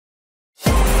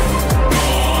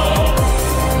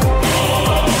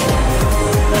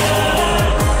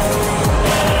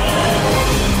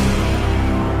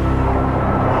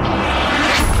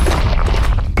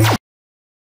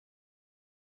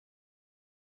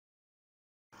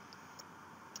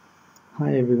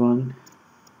Hi everyone,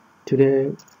 today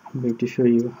I'm going to show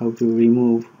you how to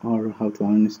remove or how to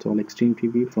uninstall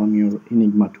XtreamTV from your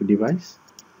Enigma 2 device.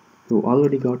 Who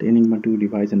already got Enigma 2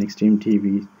 device and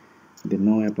XtreamTV, they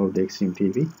know about the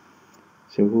XtreamTV.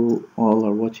 So who all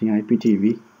are watching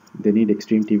IPTV, they need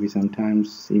XtreamTV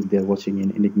sometimes if they're watching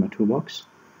in Enigma 2 box.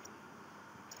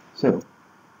 So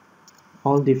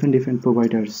all different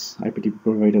providers, IPTV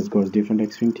providers got different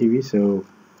XtreamTV, so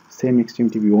same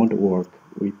XtreamTV won't work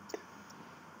with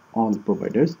all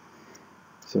providers.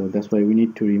 So that's why we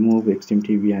need to remove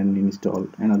XtreamTV and install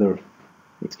another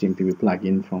XtreamTV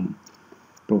plugin from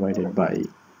provided by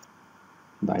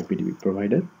the IPTV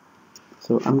provider.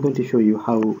 So I'm going to show you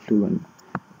how to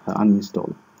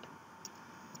uninstall.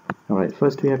 Alright,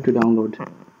 first we have to download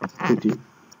Putty,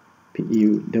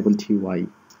 P-U-T-T-Y.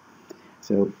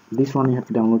 So this one you have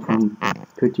to download from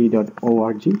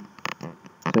putty.org.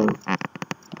 So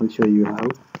I'll show you how.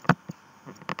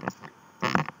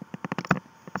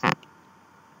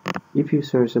 If you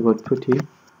search about Putty,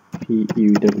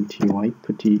 P-U-T-T-Y,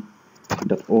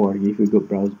 putty.org, if you go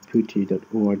browse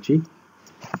putty.org,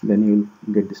 then you'll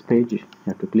get this page. You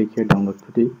have to click here, download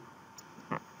Putty.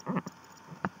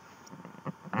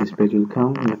 This page will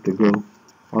come. You have to go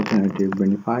alternative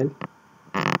binary file.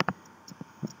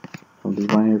 From this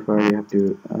binary file, you have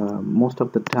to most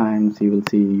of the times you will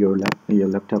see your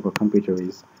laptop or computer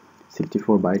is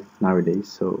 64 byte nowadays.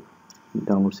 So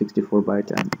download 64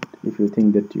 byte, and if you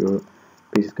think that your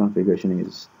PC's configuration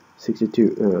is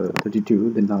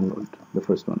 32, then download the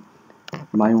first one.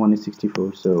 My one is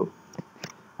 64, so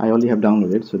I already have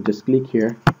downloaded. So just click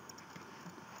here.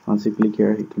 Once you click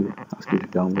here, it will ask you to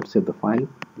download, save the file.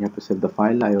 You have to save the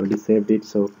file. I already saved it,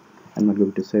 so I'm not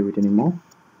going to save it anymore.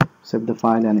 Save the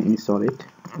file and install it.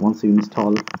 Once you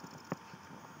install,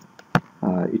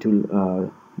 it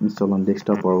will install on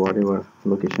desktop or whatever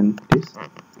location it is.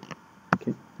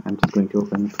 Okay, I'm just going to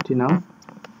open Putty now.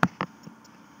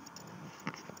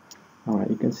 Alright,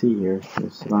 you can see here,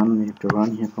 it's run. We have to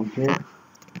run here from here.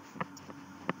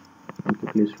 Okay,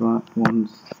 please run.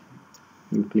 Once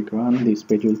you click run, this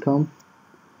page will come.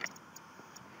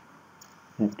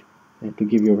 You have to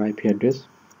give your IP address,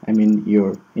 I mean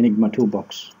your Enigma 2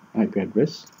 box IP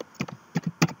address.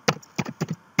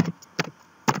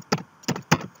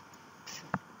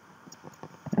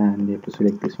 And you have to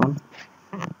select this one.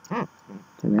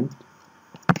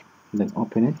 Then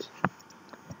open it.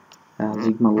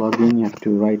 Enigma login, you have to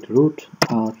write root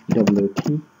RWT.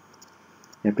 You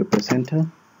have to press enter.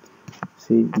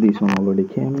 See, this one already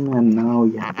came, and now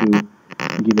you have to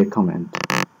give a command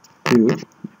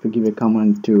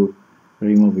to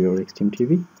remove your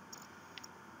XtreamTV.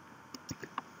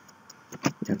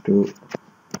 You have to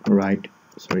write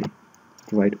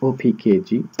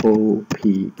OPKG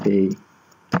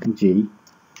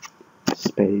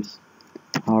space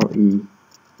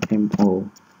REMOVE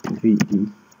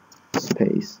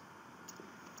space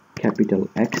capital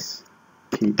X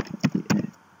T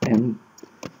M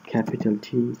capital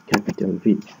T capital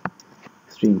V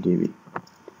XtreamTV.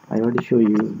 I already show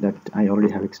you that I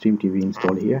already have XtreamTV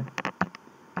installed here.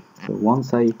 So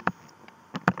once I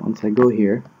go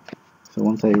here, so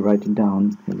once I write it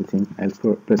down everything,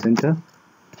 I'll press enter.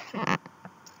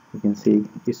 You can see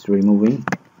it's removing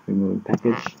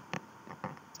package.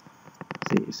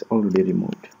 See, it's already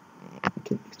removed.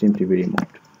 Okay, XtreamTV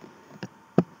removed.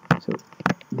 So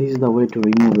this is the way to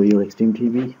remove your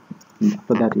XtreamTV.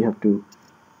 For that you have to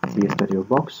restart your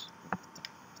box.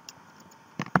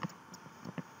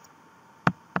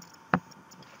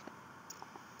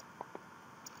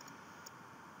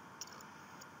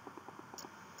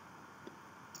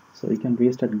 So you can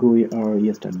restart GUI or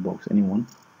restart box, anyone.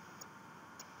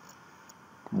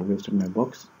 I'll restart my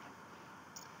box.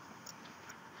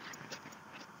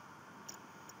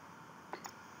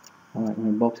 Alright,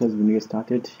 my box has been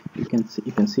restarted. You can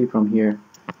see from here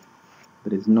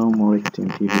there is no more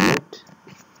XtreamTV left.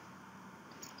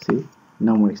 See,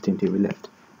 no more XtreamTV left.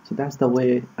 So that's the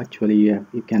way actually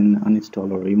you can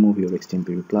uninstall or remove your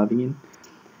XtreamTV plugin.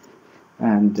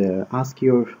 And ask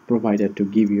your provider to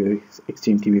give you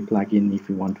XtreamTV plugin if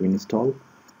you want to install,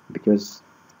 because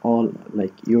your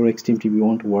XtreamTV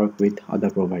won't work with other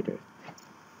providers.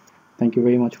 Thank you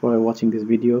very much for watching this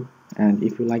video, and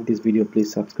if you like this video,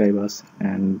 please subscribe us,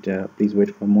 and please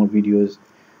wait for more videos.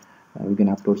 We're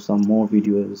gonna upload some more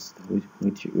videos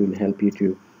which will help you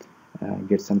to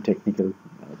get some technical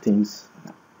things.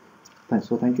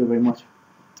 So thank you very much.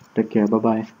 Take care.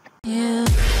 Bye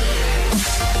bye.